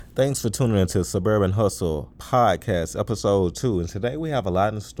Thanks for tuning into Suburban Hustle Podcast, Episode 2. And today we have a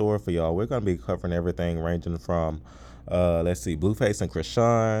lot in store for y'all. We're going to be covering everything ranging from, Blueface and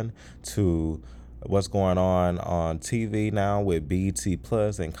Krishan to what's going on TV now with BET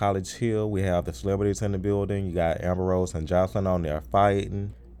Plus and College Hill. We have the celebrities in the building. You got Amber Rose and Joseline on there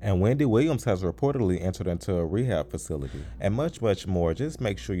fighting. And Wendy Williams has reportedly entered into a rehab facility. And much, much more. Just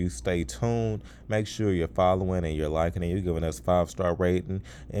make sure you stay tuned. Make sure you're following and you're liking and you're giving us 5-star rating.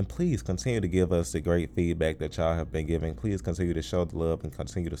 And please continue to give us the great feedback that y'all have been giving. Please continue to show the love and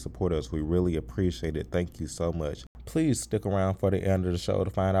continue to support us. We really appreciate it. Thank you so much. Please stick around for the end of the show to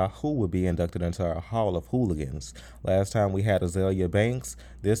find out who will be inducted into our Hall of Hooligans. Last time we had Azalea Banks.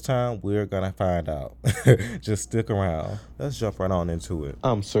 This time we're going to find out. Just stick around. Let's jump right on into it.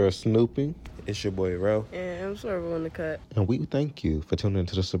 I'm Sir Snoopy. It's your boy Ro. And I'm Sir on the cut. And we thank you for tuning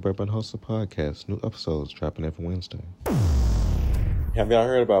into the Suburban Hustle Podcast. New episodes dropping every Wednesday. Have y'all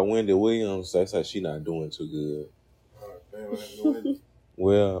heard about Wendy Williams? They say she's not doing too good.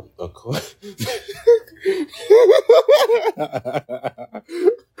 Well, of course.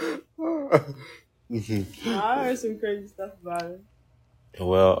 I heard some crazy stuff about her.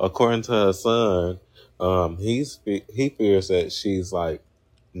 Well, according to her son, he fears that she's like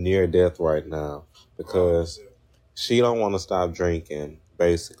near death right now because she don't want to stop drinking.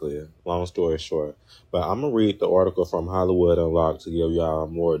 Basically, long story short. But I'm gonna read the article from Hollywood Unlocked to give y'all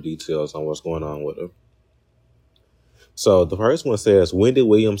more details on what's going on with her. So the first one says, Wendy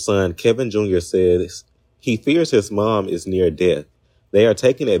Williams' son, Kevin Jr., says he fears his mom is near death. They are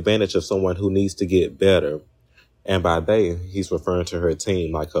taking advantage of someone who needs to get better. And by they, he's referring to her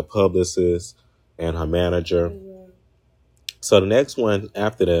team, like her publicist and her manager. Mm-hmm. So the next one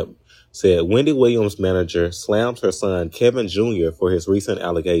after that said, Wendy Williams' manager slams her son, Kevin Jr., for his recent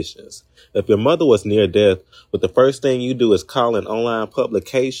allegations. If your mother was near death, but the first thing you do is call an online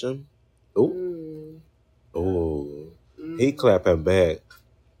publication. Ooh. Ooh. He clapping back.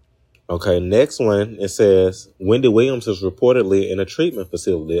 Okay, next one, it says, Wendy Williams is reportedly in a treatment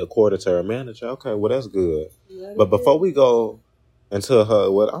facility, according to her manager. Okay, well, that's good. But before we go into her,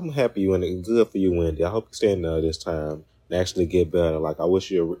 well, I'm happy you and good for you, Wendy. I hope you stand there this time and actually get better. Like, I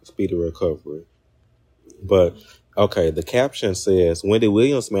wish you a speedy recovery. But, okay, the caption says, Wendy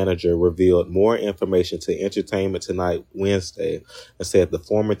Williams' manager revealed more information to Entertainment Tonight Wednesday and said the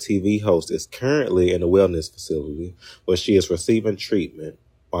former TV host is currently in a wellness facility where she is receiving treatment.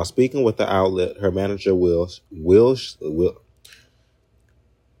 While speaking with the outlet, her manager Will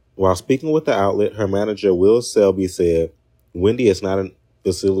Selby said, Wendy is not in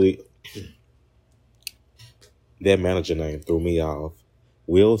facility. That manager name threw me off.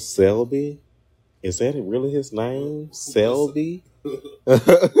 Will Selby? Is that really his name? Selby?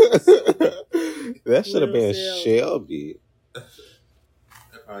 That should have been Shelby. That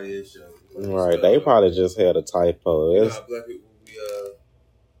probably is Shelby. Right, they probably just had a typo. You know how black people be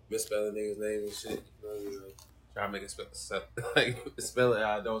misspelling niggas' names and shit. Try to make it spell it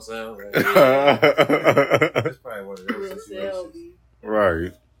how it don't sound. Like, that's probably one of those situations.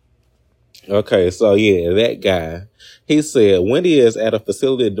 Right. Okay, so yeah, that guy, he said, Wendy is at a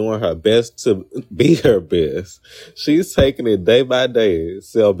facility doing her best to be her best. She's taking it day by day,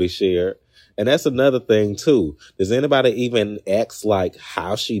 Selby shared. And that's another thing too. Does anybody even ask like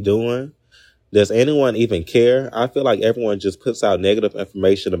how she doing? Does anyone even care? I feel like everyone just puts out negative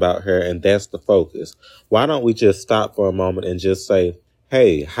information about her and that's the focus. Why don't we just stop for a moment and just say,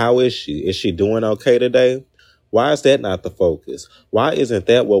 hey, how is she? Is she doing okay today? Why is that not the focus? Why isn't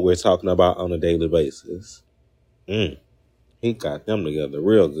that what we're talking about on a daily basis? He got them together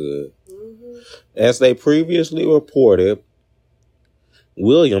real good. Mm-hmm. As they previously reported,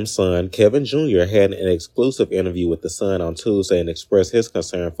 Williams' son, Kevin Jr., had an exclusive interview with the Sun on Tuesday and expressed his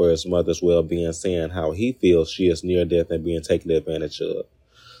concern for his mother's well-being, saying how he feels she is near death and being taken advantage of.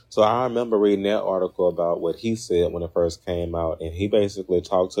 So I remember reading that article about what he said when it first came out, and he basically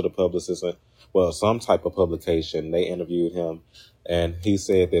talked to the publicist, some type of publication. They interviewed him, and he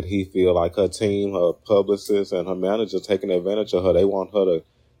said that he feel like her team, her publicist, and her manager taking advantage of her. They want her to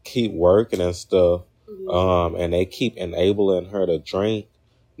keep working and stuff. And they keep enabling her to drink,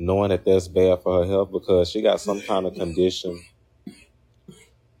 knowing that that's bad for her health because she got some kind of condition.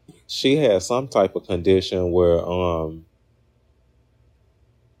 She has some type of condition where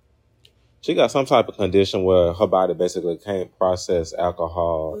her body basically can't process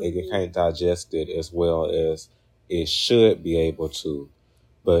alcohol. It can't digest it as well as it should be able to.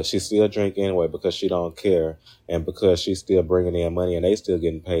 But she still drink anyway because she don't care. And because she's still bringing in money and they still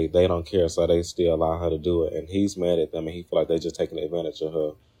getting paid, they don't care. So they still allow her to do it. And he's mad at them and he feel like they just taking advantage of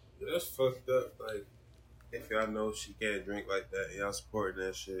her. Yeah, that's fucked up. Like, if y'all know she can't drink like that, y'all supporting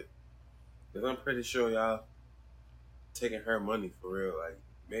that shit. Because I'm pretty sure y'all taking her money for real. Like,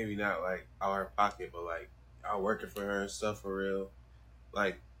 maybe not like out her pocket, but like y'all working for her and stuff for real.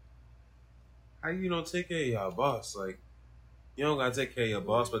 Like, how you don't take care of y'all boss? Like, you don't gotta take care of your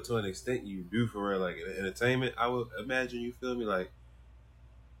boss, but to an extent you do for real. Like, in entertainment, I would imagine, you feel me? Like,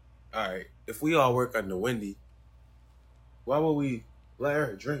 alright, if we all work under Wendy, why would we let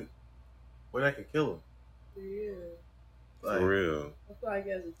her drink when that could kill her? Yeah. Like, For real. I feel like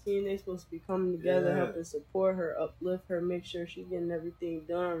as a team, they supposed to be coming together, Yeah. helping support her, uplift her, make sure she getting everything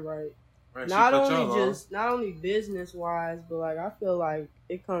done right. right, Not only business wise, but like I feel like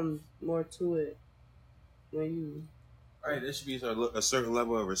it comes more to it when you. Right, there should be a certain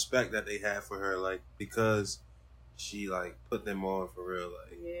level of respect that they have for her, like, because she like put them on for real,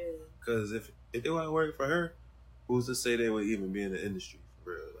 like. Yeah. Because if they weren't working for her, who's to say they would even be in the industry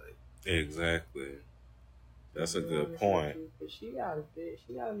for real? Like, Exactly. That's a good point. But she got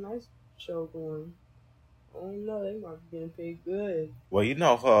a nice show going. I don't know, they might be getting paid good. Well, you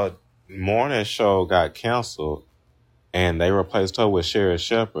know, her morning show got canceled and they replaced her with Sherry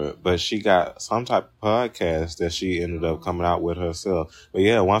Shepherd, but she got some type of podcast that she ended up coming out with herself. But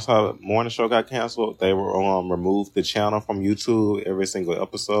yeah, once her morning show got canceled, they were removed the channel from YouTube, every single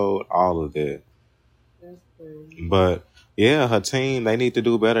episode, all of that. That's crazy. But yeah, her team, they need to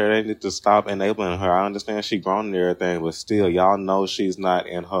do better. They need to stop enabling her. I understand she grown and everything, but still, y'all know she's not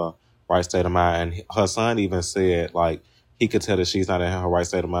in her right state of mind. And her son even said, like, he could tell that she's not in her right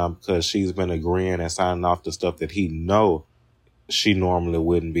state of mind because she's been agreeing and signing off to stuff that he know she normally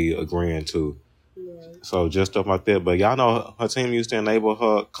wouldn't be agreeing to. Yeah. So just stuff like that. But y'all know her team used to enable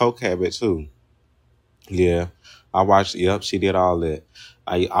her coke habit too. Yeah. I watched, yep, she did all that.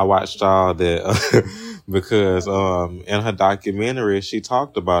 I watched all that because in her documentary she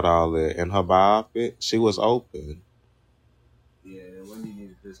talked about all that. In her biopic, she was open. yeah, when you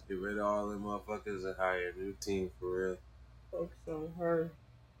need to just get rid of all them motherfuckers and hire a new team for real. Focus on her.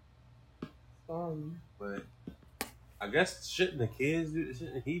 But I guess shouldn't he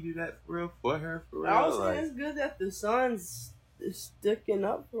do that for real for her for real? I was saying Like, it's good that the son's sticking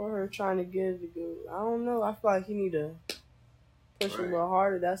up for her, trying to get it to go. I don't know. I feel like he need to push a little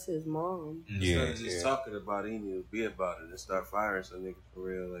harder. That's his mom. instead of just talking about it, he need to be about it and start firing some niggas for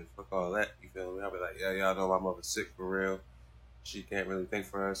real. Like, fuck all that. You feel me? I'll be like, yeah, y'all know my mother's sick for real. She can't really think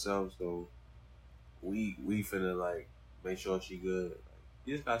for herself, so we finna like make sure she good. Like,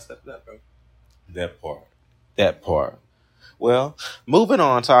 you just gotta step it up, bro. That part. Well, moving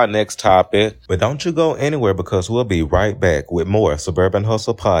on to our next topic. But don't you go anywhere because we'll be right back with more Suburban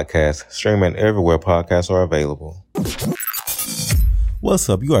Hustle Podcast, streaming everywhere podcasts are available. What's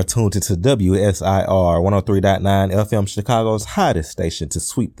up? You are tuned into WSIR 103.9 FM, Chicago's hottest station to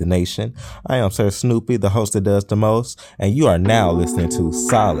sweep the nation. I am Sir Snoopy, the host that does the most, and you are now listening to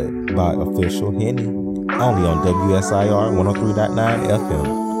Solid by Official Hynni, only on WSIR 103.9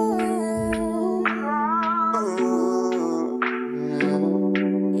 FM.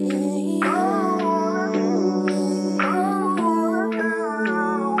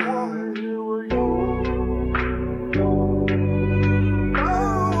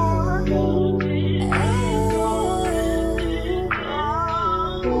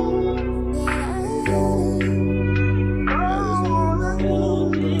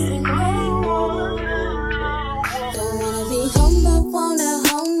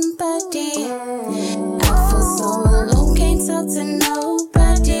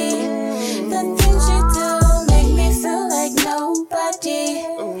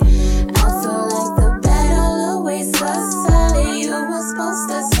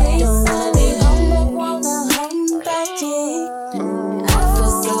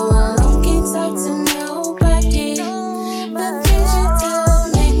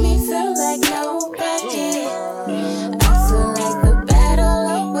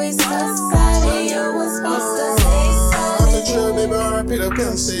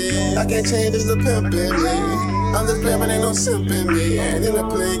 I can't change this, the pimp in me. I'm just playing, but ain't no simp in me. And in the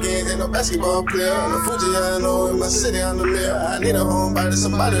play games, ain't no basketball player. The Fuji, I know, in my city, on the mirror. I need a homebody,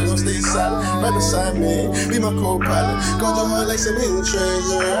 somebody gon' stay solid. Right beside me, be my co-pilot. Go to her like some hidden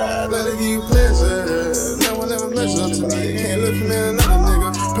treasure. I'd rather give you pleasure. No one ever measure up to me. Can't look for me another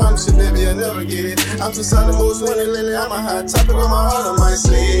nigga. Promise you, baby, I'll never get it. I'm too solid, most money lately. I'm a hot topic with my heart on my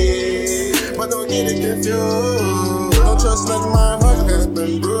sleeve. But don't get it confused. Don't trust like my heart has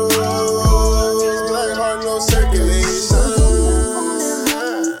been bruised. Like heart, no circulation.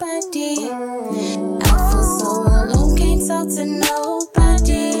 I feel so alone, can't talk to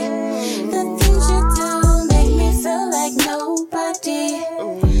nobody. The things you do make me feel like nobody.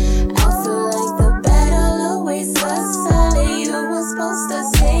 I feel like the battle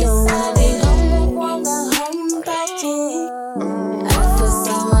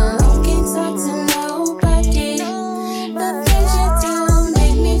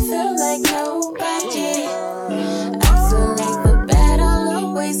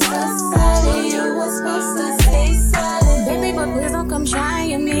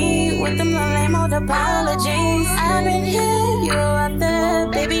without apologies. I've been here, you out there.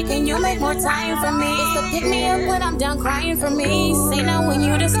 Baby, can you make more time for me? It's to pick me up when I'm done crying for me. Say no when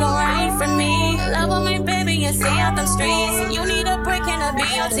you just go right for me. Love on me, baby, and stay out them streets. You need a break and a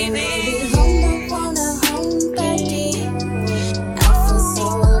be on TV. Home, wanna home, baby. I feel so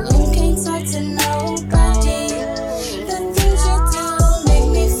alone, can't talk to nobody. The things you do make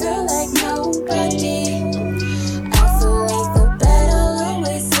me feel like nobody. I feel like the battle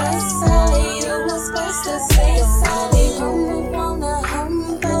always was solid. You were supposed to stay solid. Home, wanna home,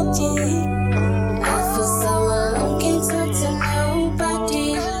 baby. I feel so alone, can't talk to nobody.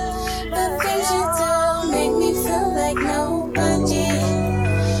 The things you do make me feel like nobody.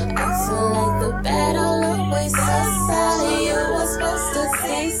 I feel like the battle always was solid. You were supposed to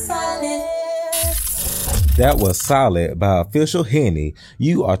stay solid. That was Solid by Official Hynni.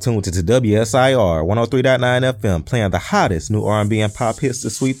 You are tuned to WSIR 103.9 FM, playing the hottest new R&B and pop hits to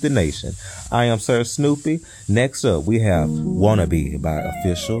sweep the nation. I am Sir Snoopy. Next up, we have Wannabe by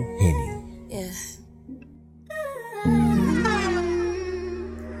Official Hynni. Yeah.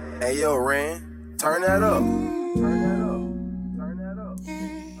 Hey, yo, Ren, turn that up. I'm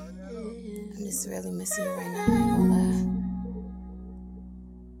just really missing you right now, I ain't gonna lie.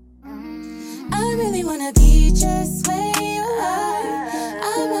 I really wanna be just where you are.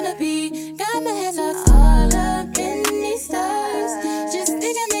 I wanna be, got my head locked all up in these stars. Just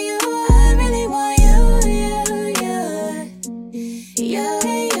thinking of you, I really want you.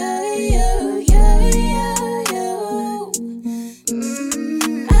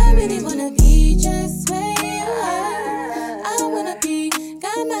 I really wanna be just where you are. I wanna be,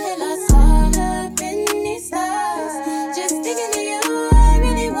 got my head locked all up in these stars. Just thinking of you, I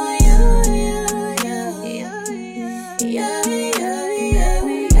really want you.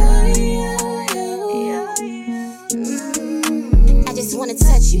 I just wanna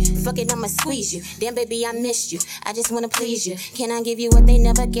touch you, fuck it, I'ma squeeze you. Damn baby, I missed you, I just wanna please you. Can I give you what they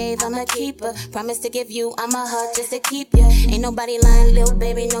never gave? I'm a keeper. Promise to give you, I'm a heart just to keep you. Ain't nobody lying, little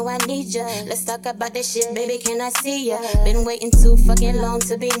baby, no I need you. Let's talk about this shit, baby, can I see you? Been waiting too fucking long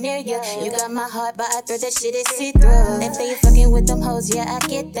to be near you. You got my heart, but I thought that shit is see-through. If they fucking with them hoes, yeah, I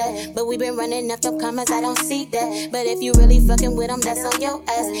get that. But we been running up them comments, I don't see that. But if you really fucking with them, that's on your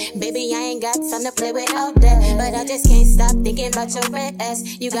ass. Baby, I ain't got time to play without that. But I just can't stop thinking about your red ass.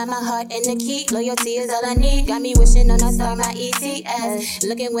 You got my heart and the key, loyalty is all I need. Got me wishing on a star, my ETS.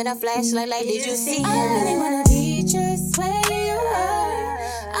 Looking with a flashlight, like, did you see? I really wanna be just where you are.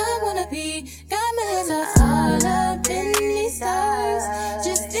 I wanna be, got my head locked all up in these stars.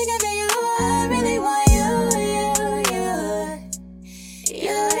 Just thinking of you, I really want you.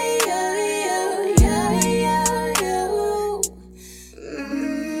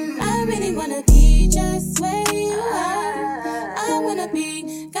 I really wanna be just where you are. I wanna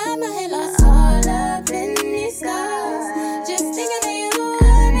be, got my head lost all up in these stars. Just thinking of you, I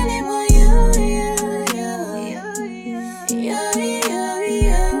really want you.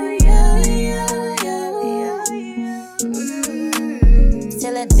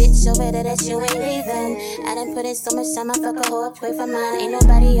 Tell that bitch over there that you ain't leaving. I done put in so much time, I fuck a whole pray for mine. Ain't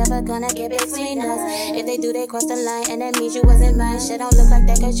nobody ever gonna get between us. If they do, they cross the line, and that means you wasn't mine. Shit don't look like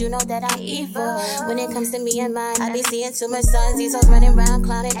that, cause you know that I'm evil. When it comes to me and mine, I be seeing too much sons. These hoes running around,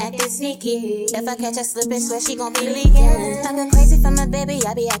 clowning, acting sneaky. If I catch her slipping, swear she gon' be leaking. I go crazy for my baby,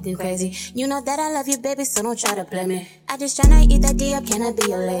 I be acting crazy. You know that I love you, baby, so don't try to blame me. I just tryna eat that D up, can I be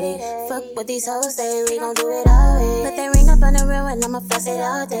your lady? Fuck what these hoes say, we gon' do it all way. Put that ring up on the real and I'ma flex it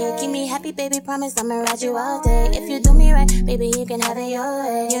all day. Keep me happy, baby, promise I'ma ride you all day. If you do me right, baby, you can have it your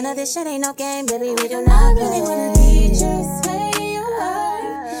way. You know this shit ain't no game, baby, we do not play. I really wanna be just where you are.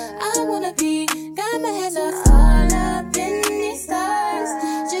 I wanna be, got my head locked all up in these stars.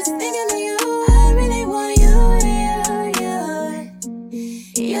 Just thinking of you, I really want you.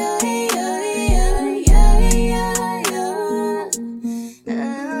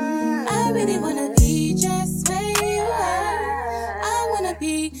 I really wanna be just where you are. I wanna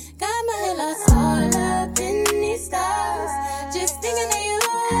be, got my head lost all up in these stars. Just thinking of you,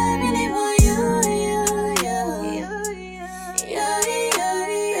 I really want you.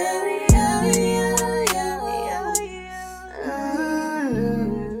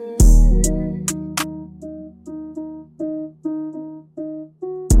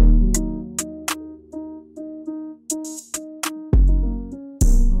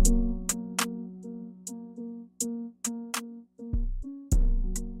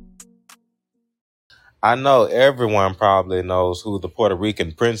 I know everyone probably knows who the Puerto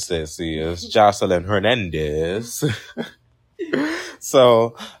Rican princess is, Joseline Hernandez.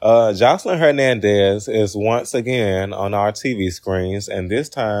 So, Joseline Hernandez is once again on our TV screens, and this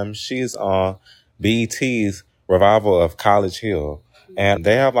time she's on BET's revival of College Hill. And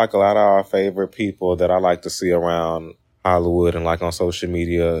they have like a lot of our favorite people that I like to see around Hollywood and like on social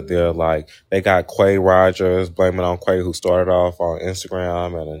media. They're like, they got Quay Rogers, Blame It on Quay, who started off on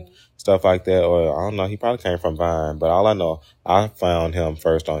Instagram and stuff like that. Or I don't know, he probably came from Vine, but all I know, I found him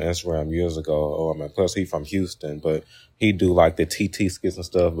first on Instagram years ago. And plus he from Houston, but he do like the TT skits and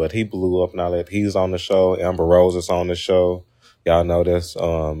stuff, but he blew up and all that. He's on the show. Amber Rose is on the show. Y'all know this,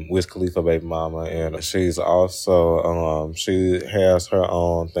 Wiz Khalifa baby mama, and she's also, she has her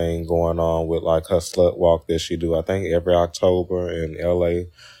own thing going on with like her slut walk that she do, I think every October in LA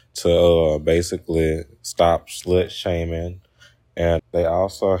to, basically stop slut shaming. And they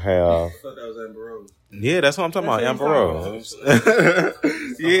also have... I thought that was Amber Rose. Yeah, that's what I'm talking about, Amber Rose.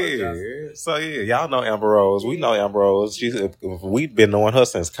 Yeah. So yeah, y'all know Amber Rose. We know Amber Rose. We've been knowing her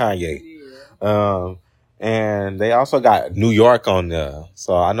since Kanye. And they also got New York on there.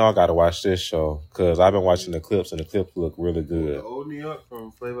 So I know I got to watch this show because I've been watching the clips and the clips look really good. The old New York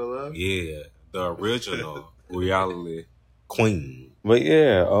from Flavor Love? Yeah, the original reality queen. But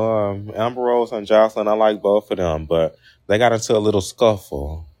yeah, Amber Rose and Joseline, I like both of them, but they got into a little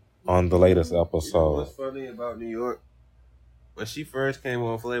scuffle on the latest episode. You know what's funny about New York? When she first came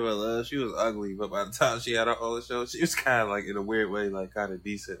on Flavor Love, she was ugly, but by the time she had her own show, she was kind of like, in a weird way, like kind of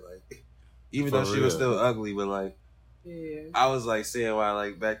decent, like... Even though she was still ugly, but like, I was like seeing why,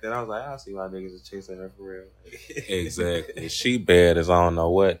 like back then, I was like, I see why niggas are chasing her for real. Exactly. She bad as I don't know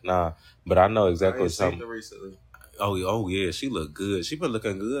what. Nah, but I know exactly what something. Recently. Oh yeah, she look good. She been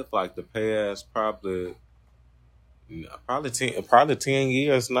looking good for like the past probably 10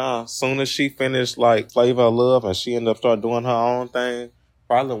 years now. Soon as she finished like Flavor of Love and she ended up start doing her own thing.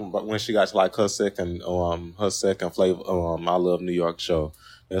 Probably when she got to like her second Flavor I Love New York show.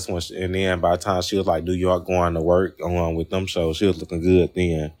 That's when and then by the time she was like New York going to work with them shows, she was looking good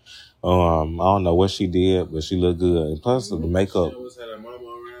then. I don't know what she did, but she looked good. And plus the makeup. She always had her mama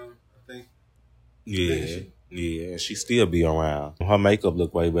around, I think. Yeah, she still be around. Her makeup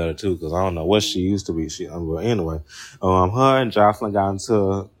look way better too, cause I don't know what she used to be. Well, anyway, her and Joseline got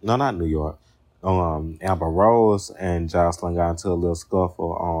into not New York. Amber Rose and Joseline got into a little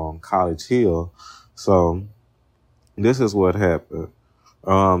scuffle on College Hill. So this is what happened.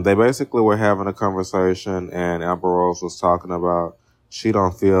 They basically were having a conversation and Amber Rose was talking about she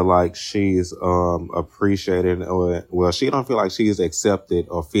don't feel like she's appreciated or she don't feel like she's accepted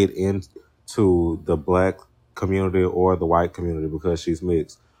or fit into the black community or the white community because she's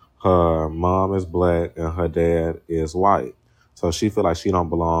mixed. Her mom is black and her dad is white. So she feel like she don't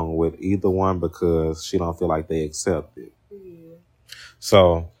belong with either one because she don't feel like they accept it. Yeah.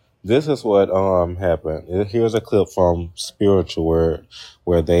 So this is what happened. Here's a clip from Spiritual Word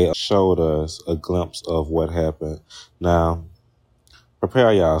where they showed us a glimpse of what happened. Now,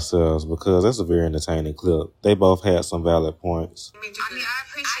 prepare yourselves because it's a very entertaining clip. They both had some valid points. I appreciate that. I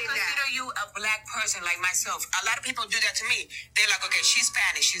consider you a black person like myself. A lot of people do that to me. They're like, okay, she's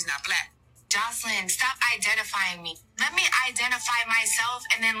Spanish, she's not black. Joseline, stop identifying me. Let me identify myself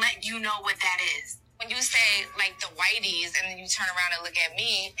and then let you know what that is. When you say, like, the whiteys, and then you turn around and look at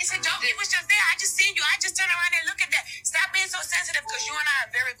me. It's a joke. It was just there. I just seen you. I just turn around and look at that. Stop being so sensitive because you and I are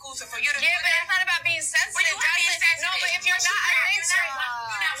very cool. So for you to but it's not about being sensitive. Well, you are being sensitive. No, but if you're not,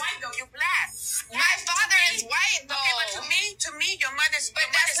 you're not white, though. You're black. My father is white, though. Okay, but to me, your mother's But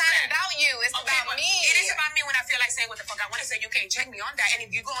that's not about you. It's about me. It is about me when I feel like saying what the fuck I want to say. You can't check me on that. And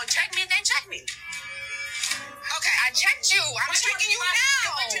if you go and check me, then check me. Okay, I checked you. I'm checking you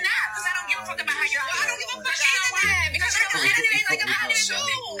now. But you're not, because I don't give a fuck about how you're. I don't give a fuck either way, because you don't have anything about you.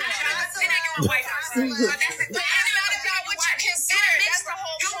 I consider you a white person. So that's the thing. It's not about what you consider. That's the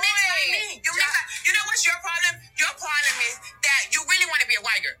whole point. You mix like me. You know what's your problem? Your problem is that you really want to be a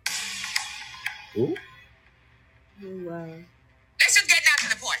white girl. Ooh. Wow. Let's just get down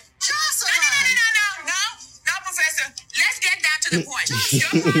to the point. No, Professor. Let's get down to the point.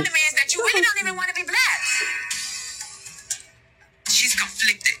 Your problem is that you really don't even want to be black. She's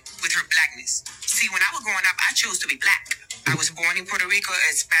conflicted with her blackness. See, when I was growing up, I chose to be black. I was born in Puerto Rico,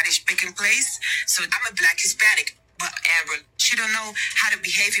 a Spanish-speaking place, so I'm a black Hispanic. But Amber, she don't know how to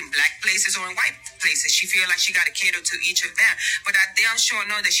behave in black places or in white places. She feel like she got to cater to each of them. But I damn sure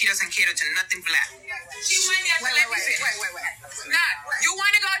know that she doesn't cater to nothing black. She went there to let me fit. Wait. Nah, you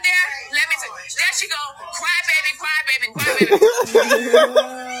want to go there? Let me fit. There she go. Cry, baby, cry, baby, cry, baby.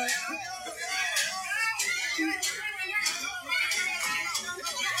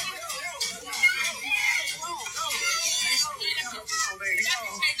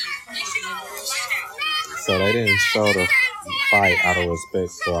 So they didn't show the fight out of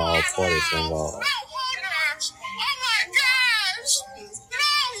respect for all parties involved. Oh my gosh! No,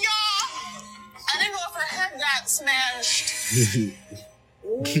 y'all! I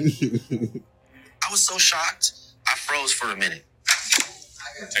was so shocked, I froze for a minute.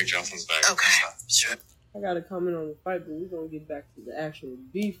 Take Joseline's back. Okay, sure. I gotta comment on the fight, but we're gonna get back to the actual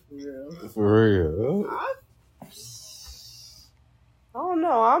beef for real. For real. I don't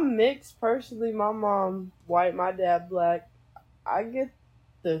know. I'm mixed personally. My mom white, my dad black. I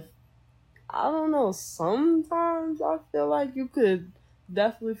don't know. Sometimes I feel like you could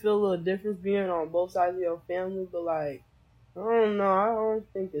definitely feel a little difference being on both sides of your family, but like, I don't know. I don't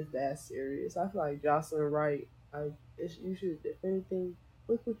think it's that serious. I feel like Joseline right. You should, if anything,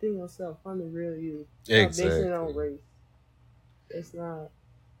 look within yourself. Find the real you. Exactly. Based it on race. It's not.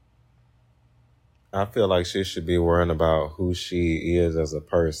 I feel like she should be worrying about who she is as a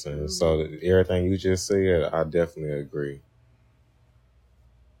person. Mm-hmm. So everything you just said, I definitely agree.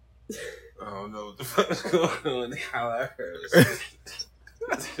 I don't know what the fuck's going on. How I heard.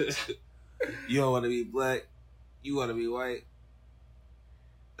 You don't want to be black. You want to be white.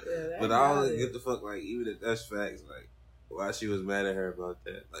 Yeah, but I don't get the fuck, like, even if that's facts, like, why she was mad at her about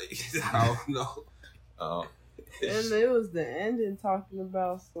that. Like, I don't know. And it was the ending talking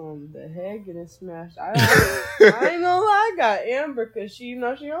about the head getting smashed. I ain't gonna lie, I got Amber because she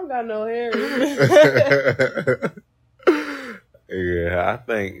don't got no hair. Yeah, I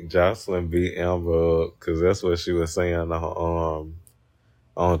think Joseline beat Amber up because that's what she was saying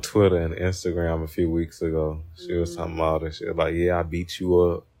on Twitter and Instagram a few weeks ago. She was talking about it. She was like, "Yeah, I beat you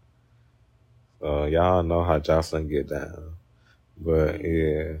up." Y'all know how Joseline get down, but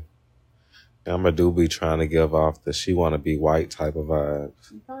yeah. Amber do be trying to give off the she want to be white type of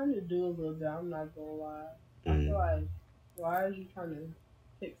vibes. You kind of do a little bit. I'm not gonna lie. I feel like, why are you trying to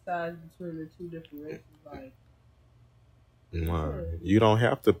pick sides between the two different races? Like, you don't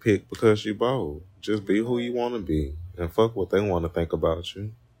have to pick because you bold. Just be who you want to be, and fuck what they want to think about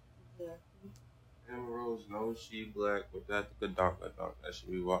you. Amber Rose knows she black, but that's the dog that she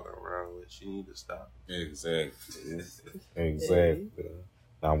be walking around with. She need to stop. Exactly. Exactly.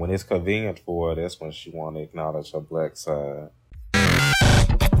 Now, when it's convenient for her, that's when she want to acknowledge her black side.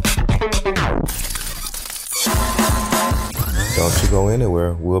 Don't you go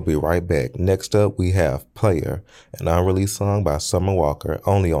anywhere. We'll be right back. Next up, we have Player, an unreleased song by Summer Walker,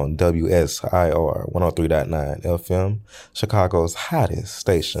 only on WSIR 103.9 FM, Chicago's hottest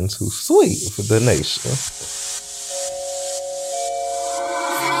station, too sweet for the nation.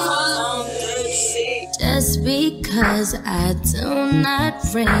 Just because I do not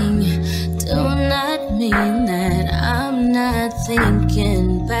ring, do not mean that I'm not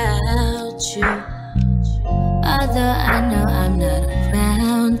thinking about you. Although I know I'm not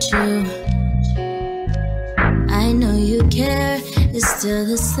around you, I know you care, it's still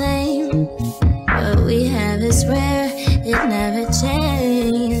the same. What we have is rare, it never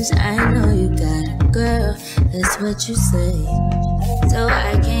changed. I know you got a girl, that's what you say. So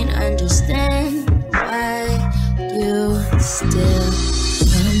I can't understand why you still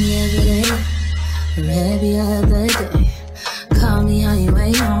call me every day, or every other day. Call me on your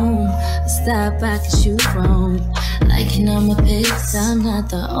way home, stop by cause you wrong. Liking on my pics, I'm not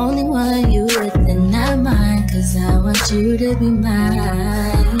the only one you with and not mine, cause I want you to be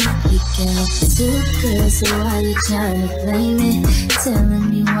mine. You got two girls, so why you trying to blame it? Telling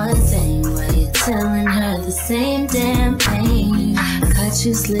me one thing while you're telling her the same damn thing. Caught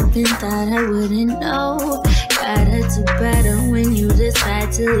you slipping, thought I wouldn't know. Gotta do better when you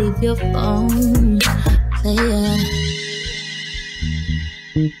decide to leave your phone. Player,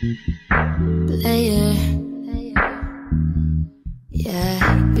 player,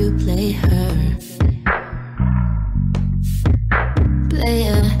 yeah, you play her.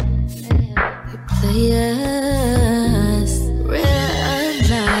 Player, you play us.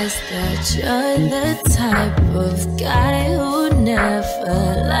 Realize that you're the type of guy who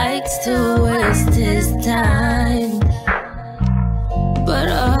never likes to waste his time. But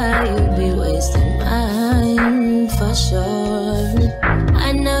you be wasting mine for sure.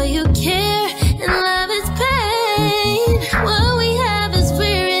 I know you care and love is pain. What we have is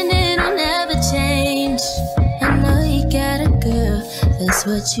real and it'll never change. I know you got a girl, that's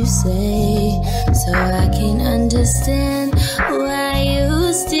what you say. So I can't understand why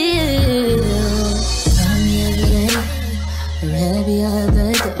you still call me every day, or every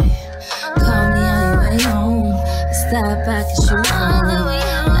other day. Call me on your way home, stop by cause you calling.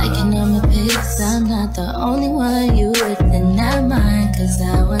 Liking on my pics, I'm not the only one you with and not mine, cause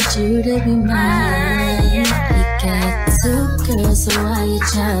I want you to be mine. You got two girls, so why you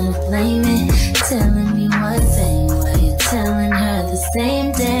trying to blame it? Telling me one thing while you're telling her the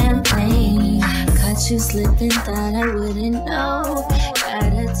same damn thing. Caught you slipping, thought I wouldn't know.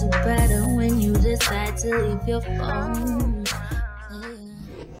 Gotta do better when you decide decide to leave your phone.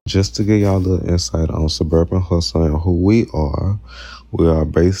 Just to give y'all a little insight on Suburban Hustle and who we are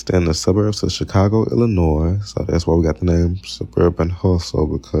based in the suburbs of Chicago, Illinois. So that's why we got the name Suburban Hustle,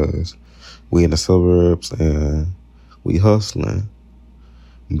 because we in the suburbs and we hustling.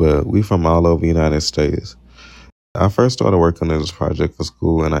 But we from all over the United States. I first started working on this project for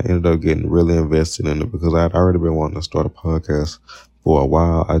school, and I ended up getting really invested in it because I'd already been wanting to start a podcast for a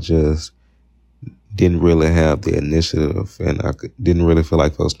while. I just didn't really have the initiative, and I didn't really feel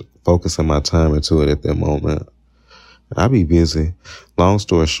like focusing my time into it at that moment. I'd be busy. Long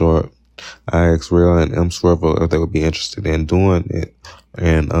story short, I asked Real and M. Swervo if they would be interested in doing it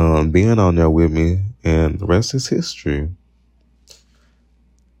and being on there with me, and the rest is history.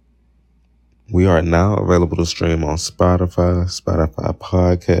 We are now available to stream on Spotify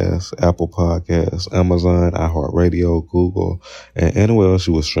Podcasts, Apple Podcasts, Amazon, iHeartRadio, Google, and anywhere else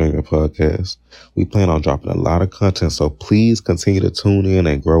you will stream your podcast. We plan on dropping a lot of content, so please continue to tune in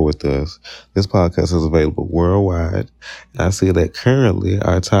and grow with us. This podcast is available worldwide, and I see that currently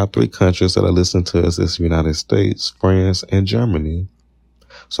our top 3 countries that are listening to us is the United States, France, and Germany.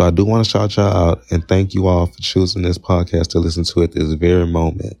 So I do want to shout y'all out and thank you all for choosing this podcast to listen to at this very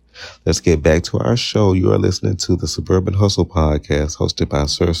moment. Let's get back to our show. You are listening to the Suburban Hustle Podcast, hosted by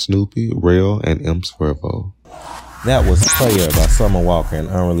Sir Snoopy, Real, and M. Swervo. That was Player by Summer Walker, an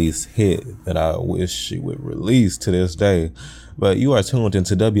unreleased hit that I wish she would release to this day. But you are tuned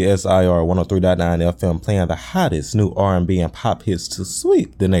into WSIR 103.9 FM, playing the hottest new R&B and pop hits to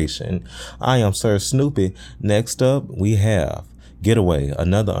sweep the nation. I am Sir Snoopy. Next up, we have Getaway,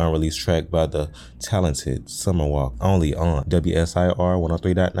 another unreleased track by the talented Summer Walker, only on WSIR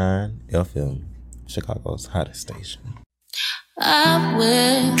 103.9 FM, Chicago's hottest station. I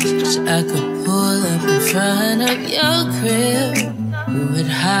wish I could pull up in front of your crib. You would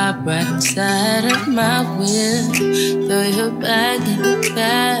hop right inside of my wheel. Throw your bag in the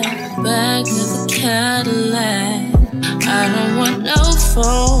back of the Cadillac. I don't want no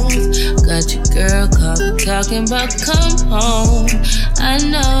phones. Got your girl calling, talking about come home. I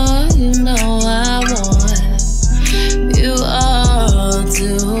know you know I want you all to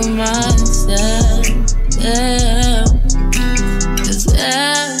myself. Yeah. 'Cause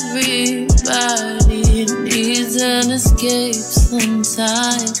everybody needs an escape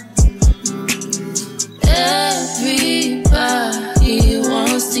sometimes. Everybody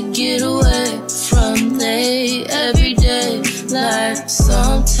wants to get away from their everyday life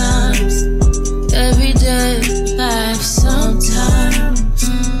sometimes. Everyday life sometimes.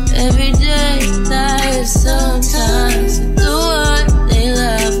 Everyday life sometimes. Do what they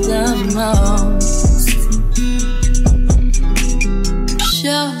love the most.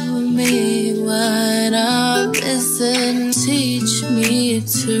 Show me what I'm missing. Teach me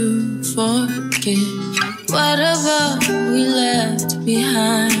to forget whatever we left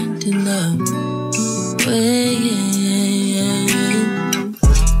behind in the way.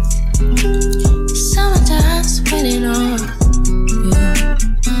 Summertime's waiting on you.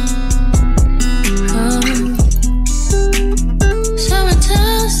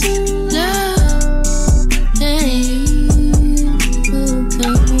 Summertime's loving you.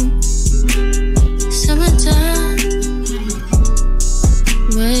 Summertime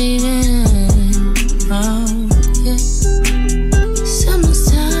waiting on you.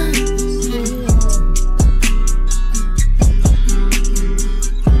 Summertime.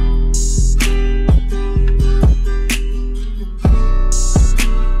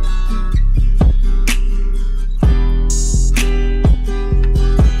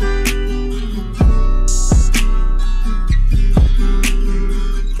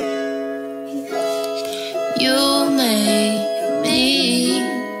 You made me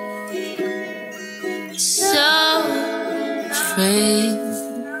so afraid.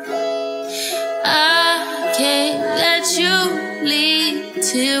 I can't let you leave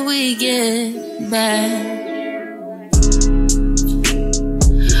till we get back.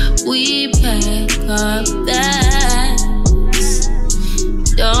 We pack our bags,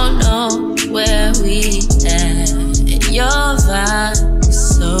 don't know where we at. Your vibe is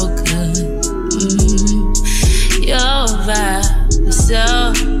so good. Your vibe is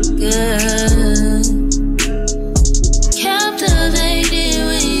so good. Captivated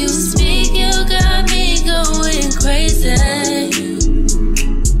when you speak, you got me going crazy.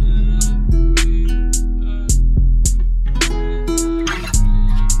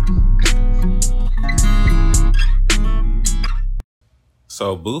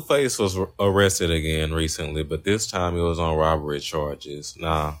 So Blueface was arrested again recently, but this time he was on robbery charges.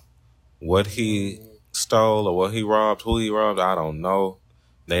 Now, what he stole or what he robbed, who he robbed, I don't know.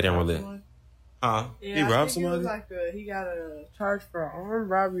 They didn't really. Huh? Yeah, He I robbed think it was somebody? he got a charge for armed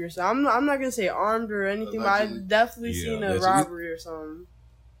robbery or something. I'm not gonna say armed or anything, but I definitely seen a robbery or something.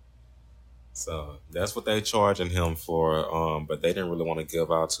 So that's what they charging him for. But they didn't really want to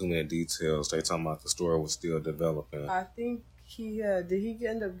give out too many details. They talking about the story was still developing. I think he did he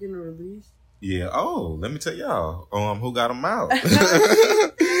end up getting released? Yeah. Oh, let me tell y'all. Who got him out?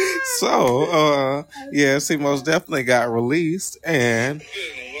 So, yes, he most definitely got released, and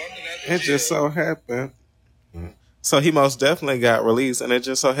it just so happened. So he most definitely got released, and it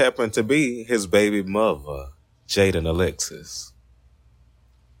just so happened to be his baby mother, Jaden Alexis.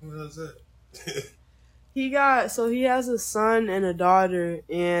 What was that? He has a son and a daughter,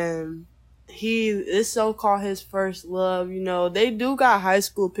 and it's so-called his first love. You know, they do got high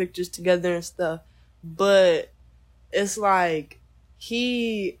school pictures together and stuff, but it's like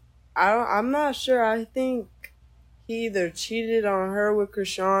I'm not sure. I think he either cheated on her with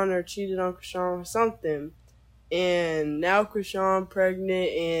Krishan or cheated on Krishan or something, and now Krishan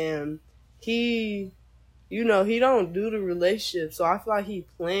pregnant, and he don't do the relationship, so I feel like he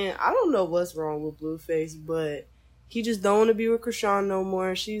planned. I don't know what's wrong with Blueface, but he just don't want to be with Krishan no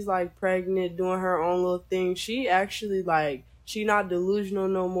more. She's like pregnant, doing her own little thing. She actually she not delusional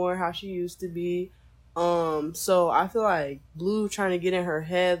no more how she used to be. So I feel like Blue trying to get in her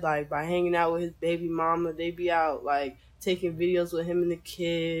head, like by hanging out with his baby mama. They be out like taking videos with him and the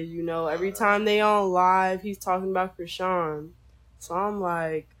kid. You know, every time they on live, he's talking about Krishan. So I'm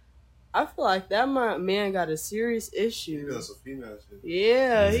like, I feel like that man got a serious issue. He got some female shit.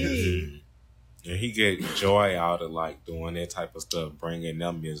 Yeah, And he get joy out of like doing that type of stuff, bringing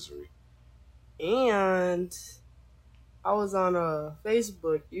them misery. And I was on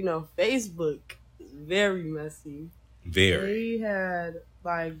Facebook. You know, Facebook is very messy. Very. They had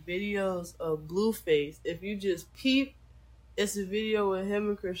like videos of Blueface. If you just peep, it's a video with him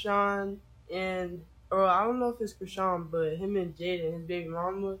and Krishan or I don't know if it's Krishan, but him and Jaden, his baby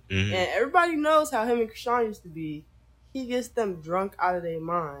mama. Mm-hmm. And everybody knows how him and Krishan used to be. He gets them drunk out of their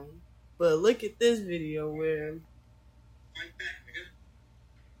mind. But look at this video where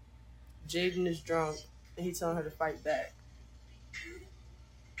Jaden is drunk and he's telling her to fight back.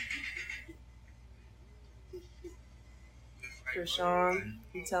 Krishan,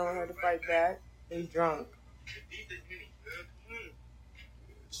 he's telling her to fight back. He's drunk.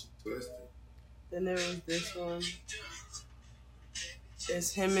 Twisted. Then there was this one.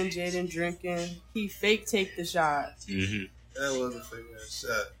 It's him and Jaden drinking. He fake take the shot. Mm-hmm. That was a fake ass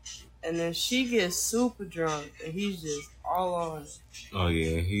shot. And then she gets super drunk and he's just all on it. Oh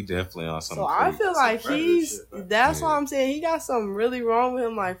yeah, he definitely on some. So I feel like that's Yeah. why I'm saying he got something really wrong with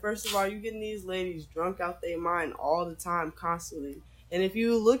him. Like, first of all, you getting these ladies drunk out their mind all the time, constantly. And if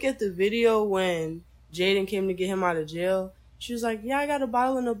you look at the video when Jaden came to get him out of jail, she was like, yeah, I got a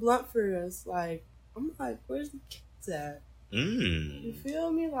bottle and a blunt for us. Like, I'm like, where's the kids at? You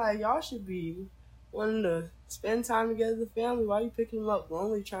feel me? Like, y'all should be wanting to spend time together as a family. Why you picking them up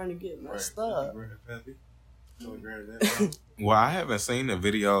lonely trying to get messed up? Well, I haven't seen the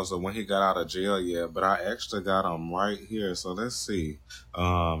videos of when he got out of jail yet, but I actually got them right here. So let's see. It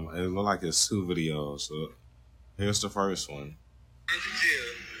look like it's 2 videos. So here's the first one.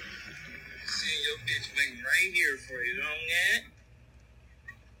 Seeing your bitch waiting right here for you, don't get?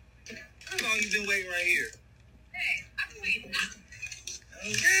 How long you been waiting right here? Hey, I'm waiting. Okay. I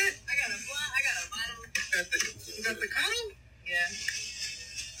got a blunt, I got a bottle. You got the condom? Yeah.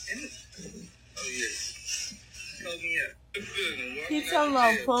 Oh, yeah. Pull me up. He talking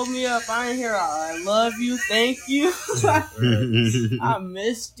about pull me up. I ain't hear I love you, thank you. I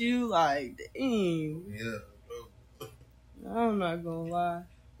missed you. Like, dang. Yeah. I'm not gonna lie.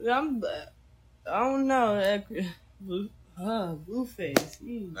 I don't know. Blueface.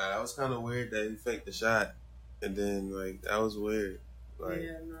 Nah, that was kind of weird that he faked the shot. And then, like, that was weird. Like,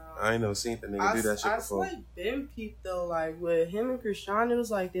 Yeah, no. I ain't never seen the nigga do that shit before. I like been peeped though, like with him and Krishan, it was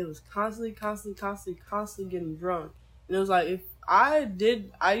like they was constantly getting drunk. And it was like I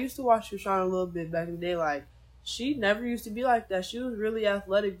used to watch Krishan a little bit back in the day. Like, she never used to be like that. She was really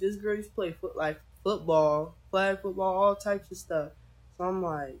athletic. This girl used to play football, flag football, all types of stuff. So I'm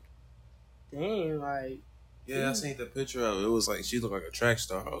like, dang, like. Yeah, I seen the picture of it. It was like she looked like a track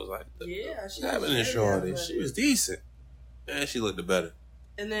star. I was like, Yeah, she I've was been showing very this. She was decent. And she looked better.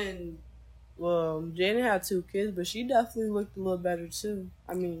 And then, well, Jaden had 2 kids, but she definitely looked a little better too.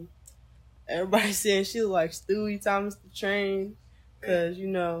 I mean, everybody's saying she looked like Stewie Thomas the Train, because you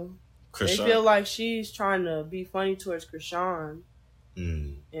know they feel like she's trying to be funny towards Krishan,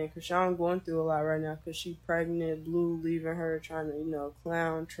 and Krishan going through a lot right now because she pregnant, Blue leaving her, trying to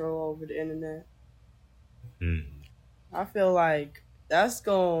clown troll over the internet. I feel like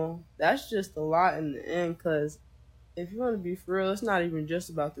that's just a lot in the end, because if you want to be for real, it's not even just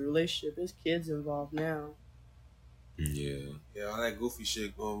about the relationship. There's kids involved now. Yeah. Yeah, all that goofy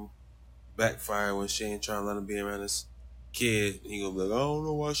shit gonna backfire when she ain't trying to let him be around this kid. He gonna be like, I don't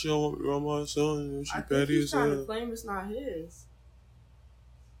know why she don't want me around my son. She I think petty he's as trying to hell. claim it's not his.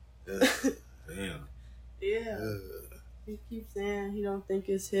 Damn. Yeah. He keeps saying he don't think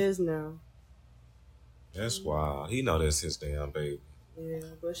it's his now. That's wild. He know that's his damn baby. Yeah,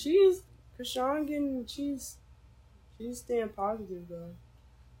 but Krishan she's staying positive though.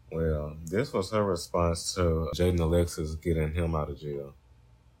 Well, this was her response to Jaden Alexis getting him out of jail.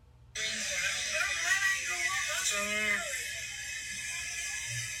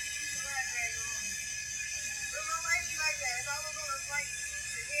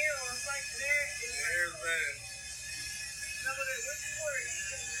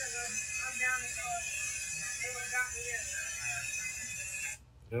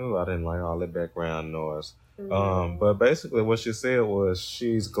 Ooh, I didn't like all the background noise. But basically what she said was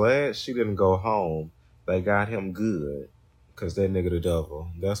she's glad she didn't go home. They got him good. Cause that nigga the devil.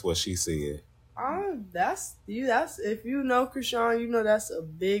 That's what she said. That's if you know Krishan, you know that's a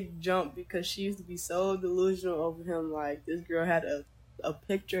big jump, because she used to be so delusional over him. Like, this girl had a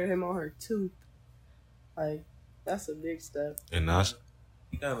picture of him on her tooth. Like, that's a big step. And now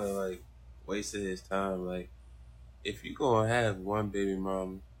He kind of like wasted his time. Like, if you gonna have one baby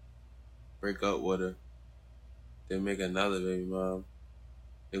mom, break up with her, then make another baby mom,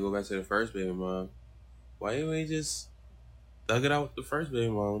 then go back to the first baby mom, why you ain't just thug it out with the first baby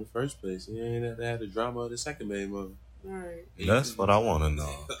mom in the first place? You ain't have to have the drama of the second baby mom. Right. that's what I want to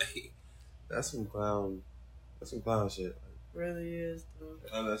know. That's some clown shit. Really is though.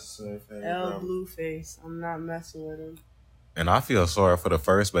 Unnecessary family L drama. Blueface. I'm not messing with him. And I feel sorry for the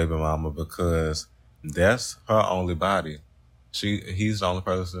first baby mama because that's her only body. He's the only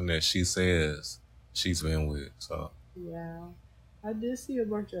person that she says she's been with. So Yeah. I did see a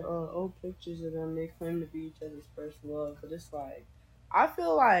bunch of old pictures of them. They claim to be each other's first love, but it's like, I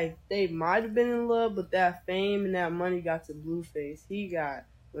feel like they might have been in love, but that fame and that money got to Blueface.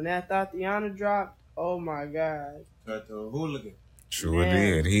 When that Tatiana dropped, oh my God. Turned to a hooligan. Sure Man.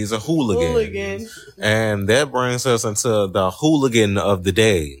 did. He's a hooligan. And that brings us into the hooligan of the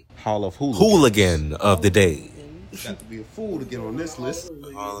day. Hall of Hooligans. Hooligan of the day. Got to be a fool to get on this list.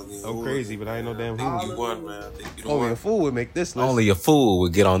 I'm crazy, but I ain't no damn hooligan. You won, man. I think you the Only one. a fool would make this list. Only a fool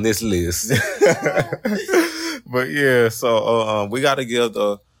would get on this list. But yeah, so we got to give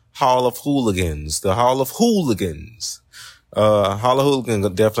the Hall of Hooligans. The Hall of Hooligans. Hall of Hooligans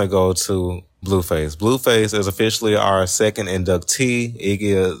definitely go to Blueface. Blueface is officially our second inductee.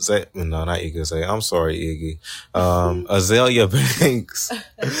 I'm sorry, Iggy. Azalea Banks.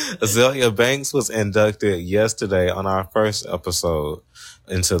 Azalea Banks was inducted yesterday on our first episode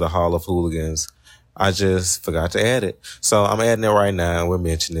into the Hall of Hooligans. I just forgot to add it. So I'm adding it right now and we're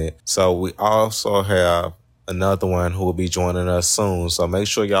mentioning it. So we also have another one who will be joining us soon. So make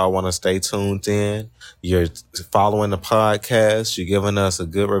sure y'all want to stay tuned in. You're following the podcast. You're giving us a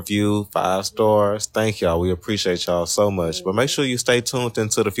good review, 5 stars. Thank y'all. We appreciate y'all so much. But make sure you stay tuned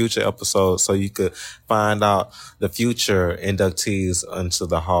into the future episodes so you could find out the future inductees into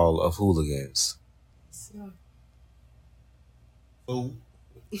the Hall of Hooligans. Fool.